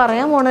 വെറുതെ ഇനി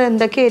പറയാൻ പോണത്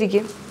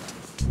എന്തൊക്കെയായിരിക്കും.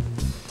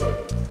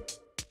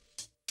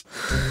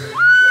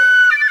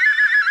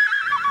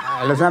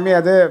 അല്ല സ്വാമി,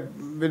 അത്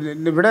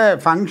ഇവിടെ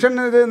ഫങ്ഷൻ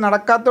ഇത്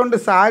നടക്കാത്തതുകൊണ്ട്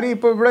സാരി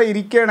ഇപ്പോൾ ഇവിടെ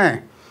ഇരിക്കണേ.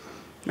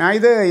 ഞാൻ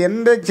ഇത്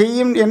എന്നെ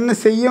ചെയ്യും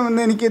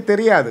എന്ന് എനിക്ക്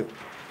അറിയാതെ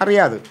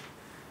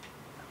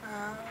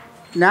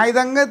ഞാൻ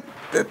ഇതങ്ങ്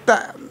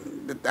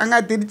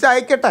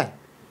തിരിച്ചയക്കട്ടെ.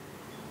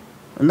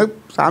 ഒന്ന്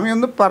സ്വാമി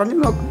ഒന്ന് പറഞ്ഞു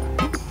നോക്കും.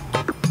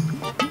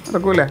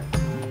 നടക്കൂലേ?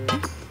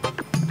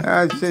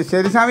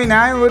 ശരി സ്വാമി,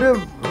 ഞാൻ ഒരു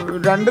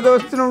 2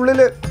 ദിവസത്തിനുള്ളിൽ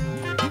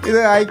ഇത്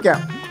അയക്കാം.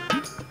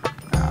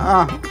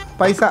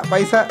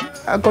 പൈസ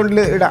അക്കൗണ്ടിൽ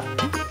ഇടാം.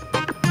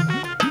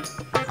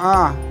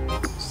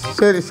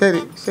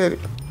 ശരി.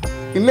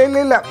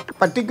 ഇല്ല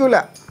പറ്റിക്കൂല.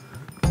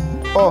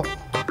 ഓ,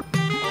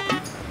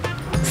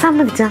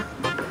 സമ്മതിച്ച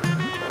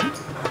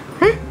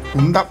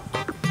കുന്തം.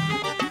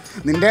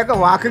 നിന്റെയൊക്കെ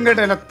വാക്കും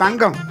കേട്ടോ എൻ്റെ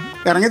തങ്കം.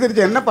 ഇറങ്ങി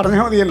തിരിച്ച് എന്നെ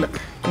പറഞ്ഞാൽ മതിയല്ലോ.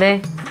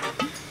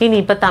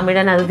 ഇനിയിപ്പോൾ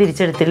തമിഴൻ അത്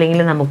തിരിച്ചെടുത്തില്ലെങ്കിൽ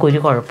നമുക്കൊരു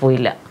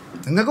കുഴപ്പമില്ല.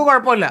 നിങ്ങൾക്ക്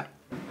കുഴപ്പമില്ല,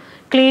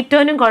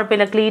 ക്ലീറ്റോനും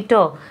കുഴപ്പമില്ല.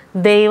 ക്ലീറ്റോ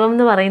ദൈവം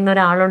എന്ന് പറയുന്ന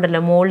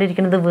ഒരാളുണ്ടല്ലോ,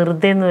 മുകളിലിരിക്കുന്നത്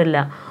വെറുതെ ഒന്നുമില്ല.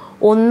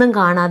 ഒന്നും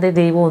കാണാതെ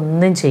ദൈവം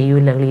ഒന്നും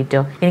ചെയ്യൂല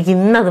ക്ലീറ്റോ. എനിക്ക്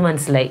ഇന്നത്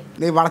മനസ്സിലായി.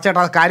 നീ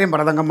വളച്ചേട്ടാ കാര്യം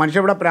പറ.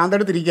 മനുഷ്യ ഇവിടെ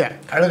പ്രാന്തെടുത്തിരിക്കുക.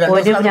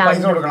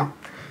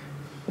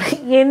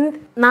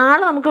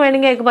 നാളെ നമുക്ക്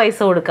വേണമെങ്കിൽ അയാൾക്ക് പൈസ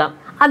കൊടുക്കാം.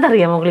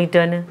 അതറിയാമോ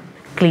ക്ലീറ്റോന്?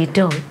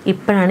 ക്ലീറ്റോ,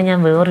 ഇപ്പോഴാണ് ഞാൻ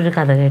വേറൊരു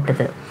കഥ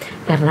കേട്ടത്.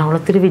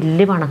 എറണാകുളത്തൊരു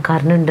വലിയ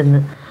പണക്കാരനുണ്ടെന്ന്.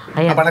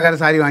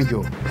 സാരി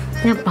വാങ്ങിക്കുമോ?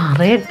 ഞാൻ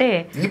പറയട്ടെ.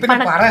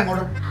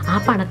 ആ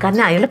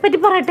പണക്കാരനെ അയാളെ പറ്റി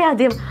പറയട്ടെ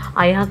ആദ്യം.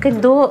 അയാൾക്ക്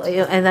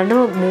ഏതാണ്ട്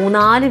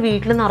 3-4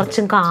 വീട്ടിൽ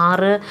നിറച്ചും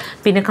കാറ്,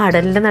 പിന്നെ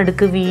കടലിൻ്റെ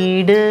നടുക്ക്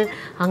വീട്,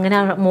 അങ്ങനെ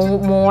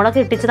മോളെ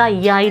കെട്ടിച്ചത്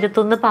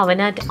 5001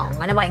 പവനാറ്റ്.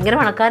 അങ്ങനെ ഭയങ്കര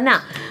പണക്കാരനാ.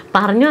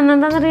 പറഞ്ഞു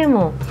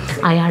വന്നെന്താണെന്നറിയാമോ?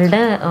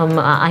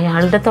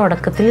 അയാളുടെ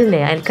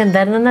തുടക്കത്തിലില്ലേ, അയാൾക്ക്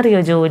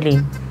എന്തായിരുന്നെന്നറിയോ ജോലി?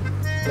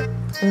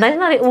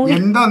 എന്തായിരുന്നു?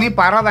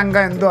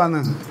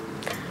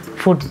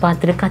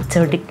 ഫുട്പാത്തിൽ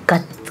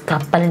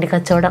കപ്പലിൻ്റെ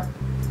കച്ചവടം.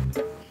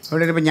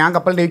 ഞാൻ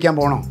കപ്പലിൻ്റെ വിൽക്കാൻ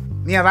പോണോ?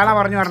 നീ അതാണോ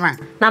പറഞ്ഞു പറഞ്ഞേ?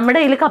 നമ്മുടെ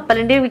കയ്യിൽ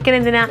കപ്പലിൻ്റെ വിൽക്കാൻ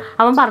എന്തിനാ?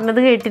 അവൻ പറഞ്ഞത്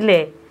കേട്ടില്ലേ?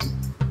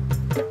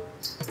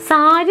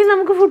 സാരി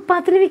നമുക്ക്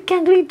ഫുട്പാത്തിൽ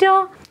വിൽക്കാൻ ക്ലീറ്റോ.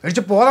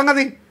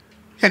 പോതങ്ങതി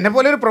എന്നെ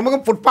പോലെ ഒരു പ്രമുഖ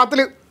ഫുട്പാത്തിൽ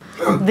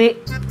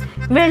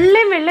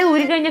വെള്ളയും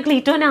ഊരി കഴിഞ്ഞ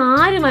ക്ലീറ്റോനെ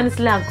ആര്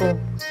മനസ്സിലാക്കും?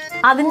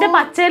 അതിന്റെ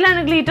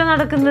പച്ചയിലാണ് ക്ലീറ്റോ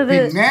നടക്കുന്നത്.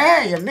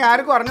 എന്നെ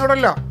ആർക്കും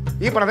അറിഞ്ഞൂടല്ലോ.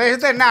 ഈ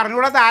പ്രദേശത്ത് എന്നെ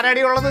അറിഞ്ഞൂടാത്ത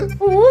ആരാടിയുള്ളത്?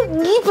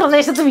 ഈ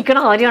പ്രദേശത്ത് വിൽക്കണ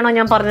കാര്യമാണോ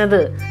ഞാൻ പറഞ്ഞത്?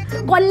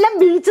 കൊല്ലം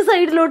ബീച്ച്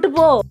സൈഡിലോട്ട്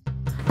പോ.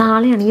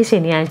 നാളെയാണെങ്കിൽ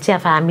ശനിയാഴ്ച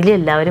ഫാമിലി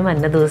എല്ലാവരും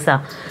വന്ന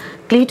ദിവസമാണ്.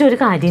 ക്ലീറ്റ് ഒരു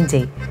കാര്യം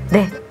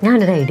ദേ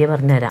ഞാനൊരു ഐഡിയ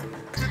പറഞ്ഞുതരാം.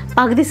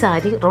 പകുതി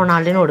സാരി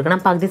റൊണാൾഡിന് കൊടുക്കണം,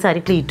 പകുതി സാരി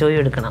ക്ലീറ്റോയും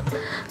എടുക്കണം.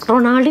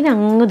 റൊണാൾഡിന്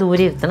അങ്ങ്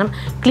ദൂരെ ഇരുത്തണം,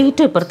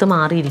 ക്ലീറ്റോ ഇപ്പുറത്ത്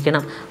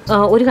മാറിയിരിക്കണം.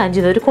 ഒരു കാര്യം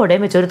ചെയ്ത് ഒരു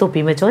കുടയും വെച്ചോ ഒരു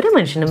തൊപ്പിയും വെച്ചോ ഒരു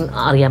മനുഷ്യനും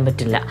അറിയാൻ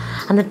പറ്റില്ല.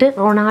 എന്നിട്ട്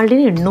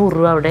റൊണാൾഡിന് 800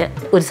 രൂപ അവിടെ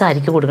ഒരു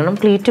സാരിക്ക് കൊടുക്കണം,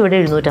 ക്ലീറ്റോ ഇവിടെ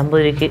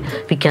 750 രൂപയ്ക്ക്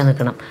വിൽക്കാൻ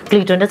നിൽക്കണം.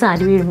 ക്ലീറ്റോൻ്റെ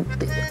സാരി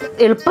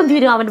എളുപ്പം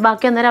തീരും. അവൻ്റെ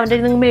ബാക്കി അന്നേരം അവൻ്റെ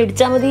നിങ്ങൾ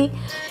മേടിച്ചാൽ മതി.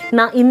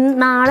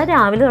 നാളെ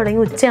രാവിലെ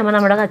തുടങ്ങി ഉച്ചയാകുമ്പോൾ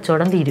നമ്മുടെ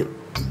കച്ചവടം തീരും.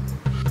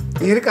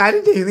 നീ ഒരു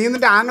കാര്യം ചെയ്യും, നീ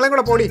എന്നിട്ട് ആങ്ങളെ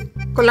കൂടെ പോടി.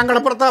 കൊല്ലം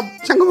കടപ്പുറത്തോ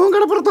ശംഖുമുഖം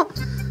കടപ്പുറത്തോ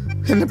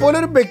എന്നെ പോലെ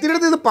ഒരു വ്യക്തിയുടെ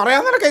അടുത്ത് ഇത്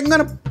പറയാൻ നിനക്ക്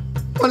എങ്ങനെ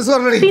മനസ്സ്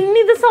പറഞ്ഞേ? പിന്നെ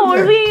ഇത്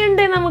സോൾവ്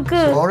ചെയ്യണ്ടേ? നമുക്ക്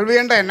സോൾവ്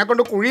ചെയ്യണ്ട. എന്നെ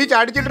കൊണ്ട് കുഴി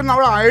ചാടിച്ചിട്ട്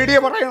അവൾ ഐഡിയ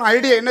പറയണം.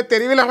 ഐഡിയ എന്നെ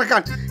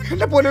തെരുവിലിറക്കാൻ.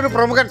 എന്നെ പോലെ ഒരു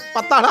പ്രമുഖൻ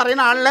 10 ആൾ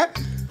അറിയുന്ന ആളിനെ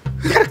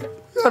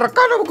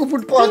ഇറക്കാൻ നമുക്ക്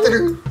ഫുട്പാത്തിൽ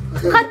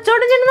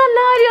കച്ചവടം ചെയ്യുന്ന നല്ല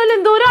കാര്യമല്ലോ.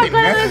 എന്തോരം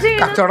ആൾക്കാരാണ്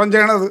കച്ചവടം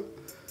ചെയ്യണത്.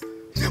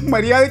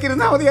 മര്യാദയ്ക്ക്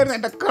ഇരുന്നാൽ മതിയായിരുന്നു.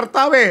 എൻ്റെ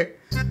കർത്താവേ,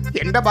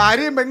 എൻ്റെ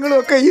ഭാര്യയും പെങ്ങളും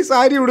ഒക്കെ ഈ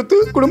സാരി ഉടുത്ത്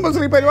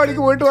കുടുംബശ്രീ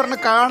പരിപാടിക്ക് പോയിട്ട് പറഞ്ഞ്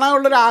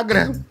കാണാനുള്ളൊരു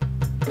ആഗ്രഹം.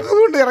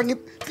 അതുകൊണ്ട് ഇറങ്ങി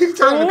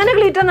അങ്ങനെ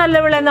ക്ലീറ്റോ നല്ല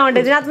വിളയെന്നാ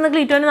വേണ്ടത്. ഇതിനകത്തുനിന്ന്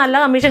ക്ലീറ്റോന് നല്ല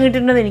കമ്മീഷൻ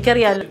കിട്ടിയിട്ടുണ്ടെന്ന്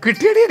എനിക്കറിയാലോ.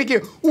 കിട്ടിയടി, എനിക്ക്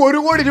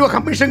 1 കോടി രൂപ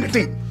കമ്മീഷൻ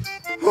കിട്ടി.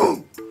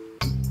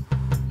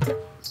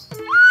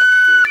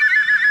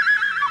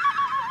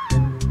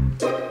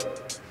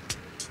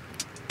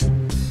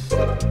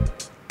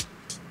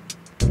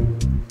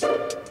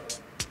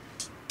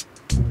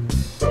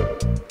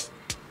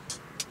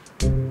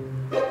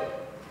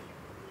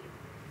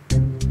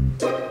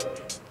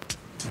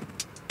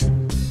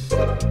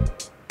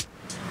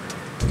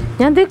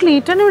 ഞാൻ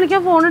ക്ലീറ്റോനെ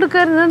വിളിക്കാൻ ഫോൺ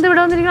എടുക്കായിരുന്നു. എന്ത്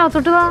ഇവിടെ വന്നിരിക്കണം?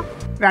 അകത്തോട്ട് വാ.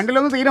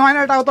 രണ്ടിലൊന്ന്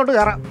തീരുമാനമായിട്ട് അകത്തോട്ട്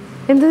കയറാം.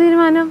 എന്ത്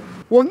തീരുമാനം?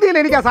 ഒന്നിൽ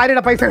എനിക്ക് ആ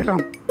സാരിയുടെ പൈസ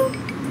കിട്ടണം.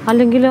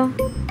 അല്ലെങ്കിലോ?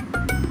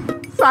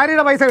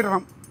 സാരിയുടെ പൈസ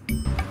കിട്ടണം.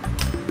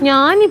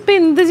 ഞാനിപ്പോ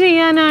എന്ത്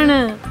ചെയ്യാനാണ്?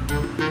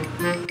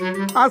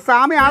 ആ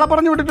സാമി ആളെ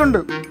പറഞ്ഞു വിട്ടിട്ടുണ്ട്.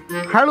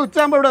 അയാൾ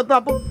ഉച്ചയാകുമ്പോൾ ഇവിടെ എത്തും.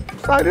 അപ്പം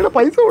സാരിയുടെ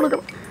പൈസ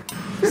കൊടുക്കണം.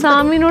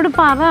 സാമിനോട്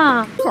പറ.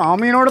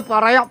 സാമിനോട്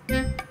പറയാം.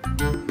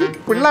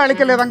 പിള്ള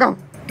കളിക്കല്ലേ തങ്കം.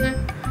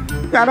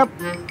 ഞാൻ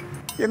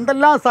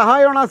എന്തെല്ലാം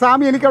സഹായമാണ് ആ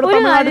സ്വാമി എനിക്ക്. ഒരു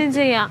കാര്യം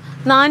ചെയ്യാം,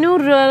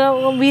 400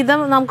 രൂപ വീതം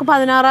നമുക്ക്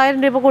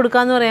 16,000 രൂപ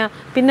കൊടുക്കാന്ന് പറയാം.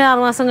 പിന്നെ 6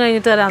 മാസം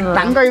കഴിഞ്ഞിട്ട് തരാന്ന്.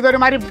 തങ്കം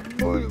ഇതൊരുമാതിരി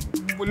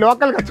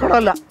ലോക്കൽ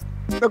കച്ചവടമല്ല.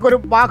 ഇതൊക്കെ ഒരു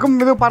വാക്കും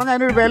ഇത് പറഞ്ഞ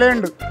അതിനൊരു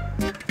വിലയുണ്ട്.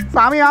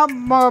 സ്വാമി ആ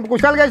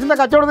കുശാൽ കേസിൻ്റെ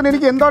കച്ചവടത്തിന്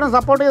എനിക്ക് എന്തോരം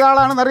സപ്പോർട്ട് ചെയ്ത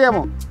ആളാണെന്ന്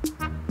അറിയാമോ?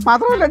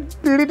 മാത്രമല്ല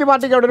TDT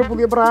പാർട്ടിക്ക് അവിടെ ഒരു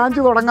പുതിയ ബ്രാഞ്ച്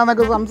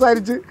തുടങ്ങാമെന്നൊക്കെ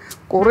സംസാരിച്ച്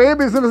കുറേ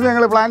ബിസിനസ്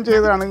ഞങ്ങൾ പ്ലാൻ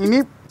ചെയ്തതാണ്.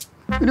 ഇനി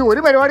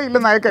ഒരു പരിപാടി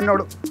ഇല്ലെന്ന് അയക്ക്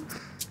എന്നോട്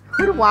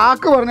ഒരു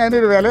വാക്ക് പറഞ്ഞ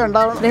അതിനൊരു വില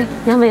ഉണ്ടാവണം.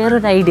 ഞാൻ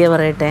വേറൊരു ഐഡിയ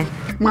പറയട്ടെ.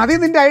 മതി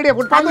നിന്റെ ഐഡിയ.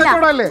 ഫുട്പാത്ത്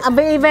കച്ചവടമല്ലേ?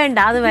 വേണ്ട,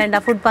 അത് വേണ്ട.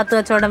 ഫുട്പാത്ത്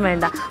കച്ചവടം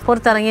വേണ്ട.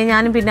 പുറത്തിറങ്ങി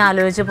ഞാനും പിന്നെ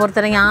ആലോചിച്ചു,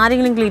 പുറത്തിറങ്ങി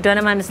ആരെങ്കിലും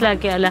ക്ലീറ്റോനെ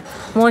മനസ്സിലാക്കിയാൽ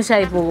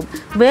മോശമായി പോകും.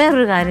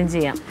 വേറൊരു കാര്യം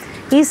ചെയ്യാം,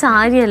 ഈ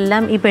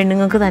സാരിയെല്ലാം ഈ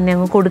പെണ്ണുങ്ങൾക്ക് തന്നെ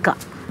അങ്ങ് കൊടുക്കാം.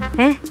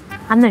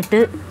 എന്നിട്ട്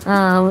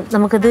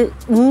നമുക്കത്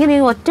ഇങ്ങനെ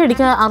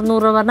ഒറ്റയടിക്ക് 600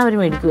 രൂപ പറഞ്ഞാൽ അവർ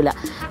മേടിക്കൂല.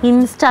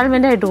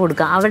 ഇൻസ്റ്റാൾമെൻ്റ് ആയിട്ട്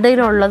കൊടുക്കാം. അവരുടെ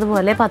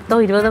ഉള്ളതുപോലെ 10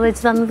 20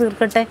 വെച്ച് തന്ന്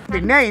തീർക്കട്ടെ.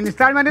 പിന്നെ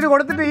ഇൻസ്റ്റാൾമെന്റിന്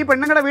കൊടുത്തിട്ട് ഈ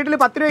പെണ്ണുങ്ങളുടെ വീട്ടിൽ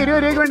 10 രൂപ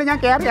 20 രൂപയ്ക്ക് വേണ്ടി ഞാൻ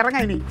കയറി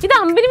ഇറങ്ങാം. ഇനി ഇത്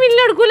 50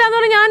 മില്ല് എടുക്കൂല എന്ന്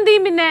പറഞ്ഞാൽ ഞാൻ എന്ത്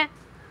ചെയ്യും? പിന്നെ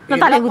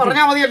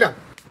പറഞ്ഞാൽ മതിയല്ലോ.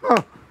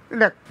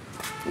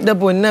 എന്റെ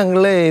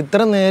പൊന്നങ്ങളെ,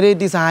 ഇത്ര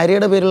നേരമായിട്ട് ഈ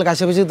സാരിയുടെ പേരിൽ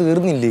കശപിച്ച്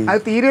തീർന്നില്ലേ? അത്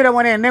തീരൂല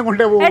മോനെ, എന്നെ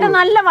കൊണ്ടുപോകും. എടാ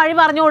നല്ല വഴി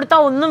പറഞ്ഞു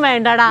കൊടുത്താൽ ഒന്നും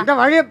വേണ്ടടാ. എന്റെ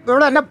വഴി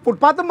ഇവിടെ എന്നെ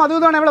ഫുട്പാത്തും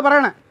മധുവാണ് ഇവിടെ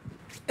പറയണേ.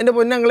 എന്റെ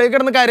പൊന്നങ്ങളെ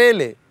കിടന്ന്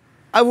കരയല്ലേ?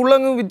 അത്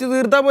ഫുള്ളങ്ങ് വിറ്റ്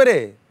തീർത്താ പോരെ?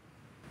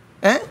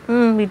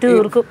 വിറ്റ്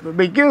തീർക്കും.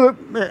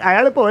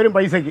 അയാളിപ്പോ വരും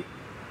പൈസക്ക്.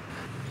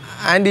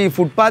 ആൻഡ് ഈ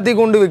ഫുട്പാത്തിൽ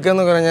കൊണ്ട്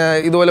വിൽക്കാന്ന് പറഞ്ഞാൽ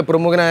ഇതുപോലെ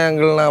പ്രമുഖനായ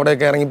അങ്കിളിനെ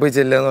അവിടെയൊക്കെ ഇറങ്ങിപ്പോയി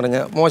ചെല്ലാന്ന്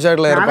പറഞ്ഞാൽ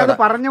മോശമായിട്ടുള്ള ഏർപ്പാട്.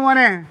 പറഞ്ഞു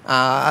മോനെ,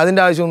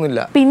 അതിന്റെ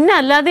ആവശ്യമൊന്നുമില്ല. പിന്നെ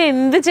അല്ലാതെ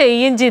എന്ത്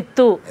ചെയ്യും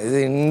ജിത്തു? ഇത്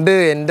ഉണ്ട്,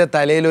 എന്റെ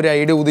തലയിൽ ഒരു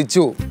ഐഡിയ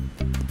ഉദിച്ചു.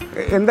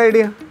 എന്താ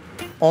idea?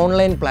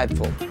 Online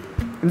platform.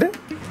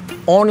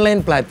 Online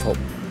platform.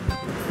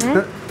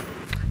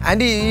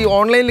 And ഈ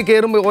ഓൺലൈനിൽ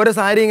കയറുമ്പോൾ ഓരോ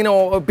സാരി ഇങ്ങനെ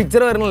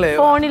പിക്ചർ വരണല്ലേ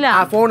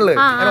ഫോണില്,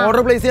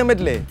 ഓർഡർ പ്ലേസ് ചെയ്യാൻ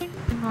പറ്റില്ലേ?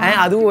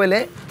 അതുപോലെ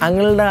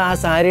അങ്ങളുടെ ആ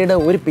സാരിയുടെ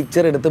ഒരു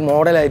പിക്ചർ എടുത്ത്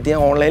മോഡലായിട്ട്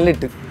ഞാൻ ഓൺലൈനിൽ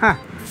ഇട്ട്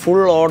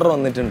ഫുൾ ഓർഡർ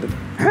വന്നിട്ടുണ്ട്.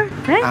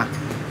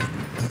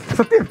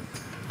 സത്യം?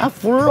 ആ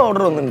ഫുൾ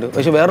ഓർഡർ വന്നിട്ടുണ്ട്.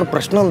 പക്ഷെ വേറൊരു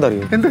പ്രശ്നം എന്താ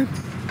അറിയോ?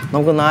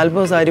 നമുക്ക്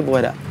 40 സാരി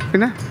പോരാ,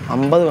 പിന്നെ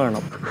 50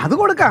 വേണം. അത്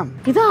കൊടുക്കാം.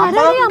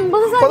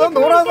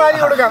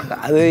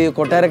 അത് ഈ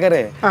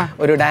കൊട്ടാരക്കരെ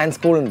ഒരു ഡാൻസ്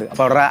സ്കൂൾ ഉണ്ട്.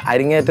 അപ്പൊ അവിടെ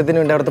അരിങ്ങേറ്റത്തിന്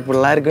വേണ്ടി അവിടുത്തെ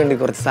പിള്ളേർക്ക് വേണ്ടി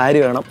കുറച്ച്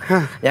സാരി വേണം.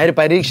 ഞാനൊരു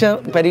പരീക്ഷ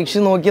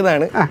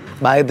നോക്കിയതാണ്,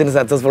 ഭാഗ്യത്തിന്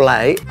സക്സസ്ഫുൾ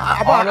ആയി.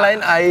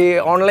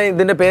 ഓൺലൈൻ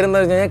ഇതിന്റെ പേരെന്താ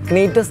വെച്ച് കഴിഞ്ഞാൽ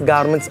ക്ലീറ്റസ്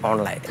ഗാർമെന്റ്സ്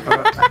ഓൺലൈൻ.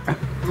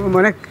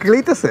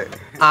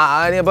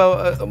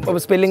 അപ്പൊ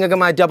സ്പെല്ലിംഗ് ഒക്കെ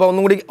മാറ്റി, അപ്പൊ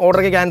ഒന്നും കൂടി ഓർഡർ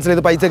ഒക്കെ ക്യാൻസൽ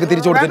ചെയ്ത് പൈസ ഒക്കെ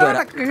തിരിച്ചു കൊടുത്തിട്ട്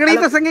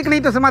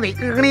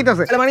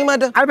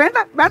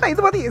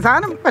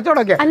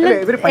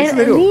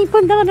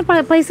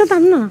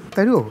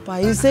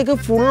പൈസയൊക്കെ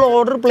ഫുൾ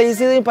ഓർഡർ പ്ലേസ്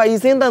ചെയ്ത്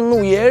പൈസയും തന്നു.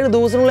 7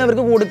 ദിവസത്തിനുള്ളിൽ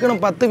അവർക്ക് കൊടുക്കണം.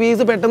 10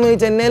 പീസ് പെട്ടെന്ന്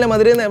ചെന്നൈയിലെ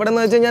മധുരയിൽ എവിടെ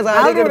നിന്ന് വെച്ച് കഴിഞ്ഞാൽ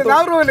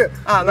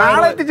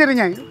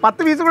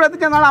 10 പീസ് കൂടെ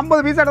എത്തിച്ചാൽ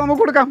 50 പീസ് ആയിട്ട്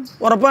നമുക്ക് കൊടുക്കാം.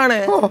 ഉറപ്പാണ്.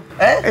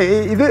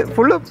 ഇത്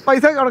ഫുള്ള്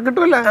പൈസ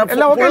കിട്ടൂല.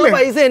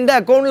 പൈസ എന്റെ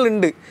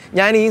അക്കൗണ്ടിലുണ്ട്.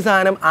 ഞാൻ ഈ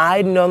സാധനം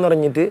 1000 രൂപ എന്ന്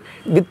പറഞ്ഞിട്ട്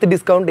വിത്ത്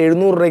ഡിസ്കൗണ്ട്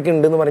 700 രൂപയ്ക്ക്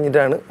ഉണ്ടെന്ന്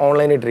പറഞ്ഞിട്ടാണ്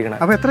ഓൺലൈൻ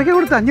ഇട്ടിരിക്കുന്നത്. അപ്പോൾ എത്രയ്ക്ക്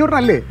കൊടുത്ത്? 500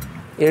 അല്ലേ?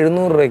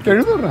 700 രൂപയ്ക്ക്.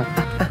 700 രൂപ?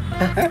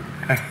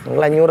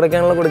 നിങ്ങൾ 500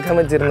 രൂപയ്ക്കാണല്ലോ കൊടുക്കാൻ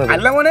വെച്ചിരുന്നത്.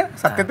 അല്ല മോനെ,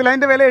 സത്യത്തിൽ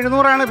അതിന്റെ വില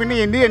 700 പിന്നെ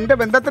എന്റെ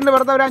ബന്ധത്തിന്റെ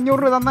വെറുതെ ഒരു 500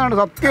 രൂപ തന്നതാണ്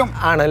സത്യം.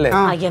 ആണല്ലേ?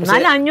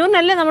 എന്നാൽ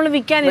 500 നമ്മൾ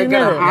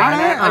വിൽക്കാനിരുന്നത്.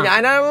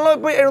 ഞാനാണല്ലോ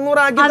ഇപ്പൊ 700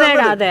 ആക്കി.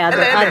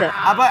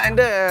 അപ്പൊ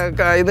എന്റെ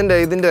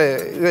ഇതിന്റെ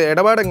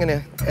ഇടപാട്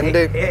എങ്ങനെയാ?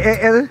 എന്റെ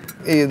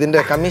ഇതിന്റെ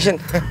കമ്മീഷൻ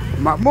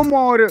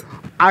ഒരു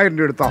 1000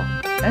 രൂപ എടുത്തോ.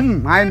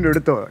 1000 രൂപ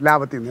എടുത്തോ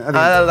ലാഭത്തിൽ നിന്ന്.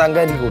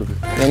 എനിക്ക് കൊടുക്കും.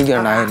 എനിക്ക്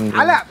വേണ്ട 1000 രൂപ.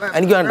 അല്ല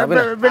എനിക്ക് വേണ്ട.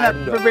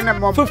 പിന്നെ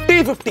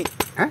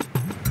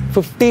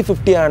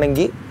 50-50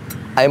 ആണെങ്കിൽ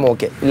ഐ എം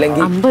ഓക്കെ.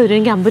 ഇല്ലെങ്കിൽ 50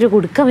 രൂപയ്ക്ക് 50 രൂപ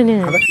കൊടുക്കവന്.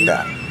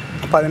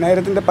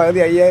 10,000-ന്റെ പകുതി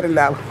 5,000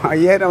 ലാഭം.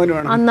 5,000 അവന്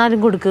വേണം. എന്നാലും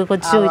കൊടുക്ക്.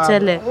 കൊച്ചു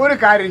ചോദിച്ചല്ലേ. ഒരു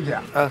കാര്യം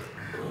ചെയ്യാം,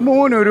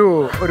 മോനൊരു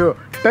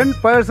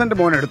 10%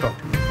 മോൻ എടുത്തോ.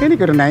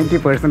 എനിക്കൊരു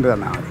 90%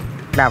 തന്നാൽ മതി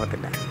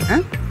ലാഭത്തില്ല.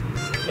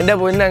 എൻ്റെ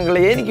പൊന്നെ അങ്കിള്,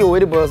 എനിക്ക്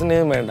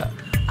 1% വേണ്ട.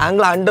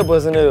 അങ്കിൾ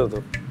 100%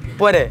 എടുത്തു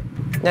പോരെ.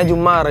 ഞാൻ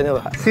ചുമ്മാ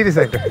അറിഞ്ഞതാ. സീരിയസ്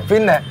ആയിട്ട്.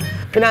 പിന്നെ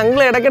അങ്കിൾ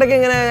ഇടയ്ക്കിടയ്ക്ക്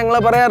ഇങ്ങനെ ഞങ്ങളെ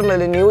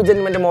പറയാറുണ്ടല്ലോ, ന്യൂ ജെൻ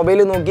മറ്റേ മൊബൈൽ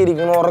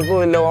നോക്കിയിരിക്കണം,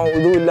 ഉറക്കമില്ല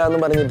ഇതും ഇല്ല എന്ന്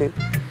പറഞ്ഞിട്ട്.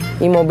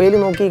 ഈ മൊബൈൽ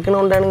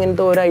നോക്കിയിരിക്കണോണ്ടാണ്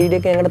ഇങ്ങനത്തെ ഓരോ ഐഡിയ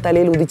ഒക്കെ ഞങ്ങളുടെ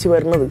തലയിൽ ഉദിച്ചു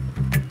വരുന്നത്.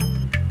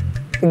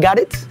 Got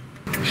it?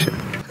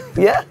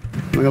 Yeah?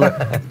 നിങ്ങൾ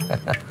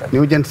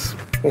ന്യൂ ജെൻസ്.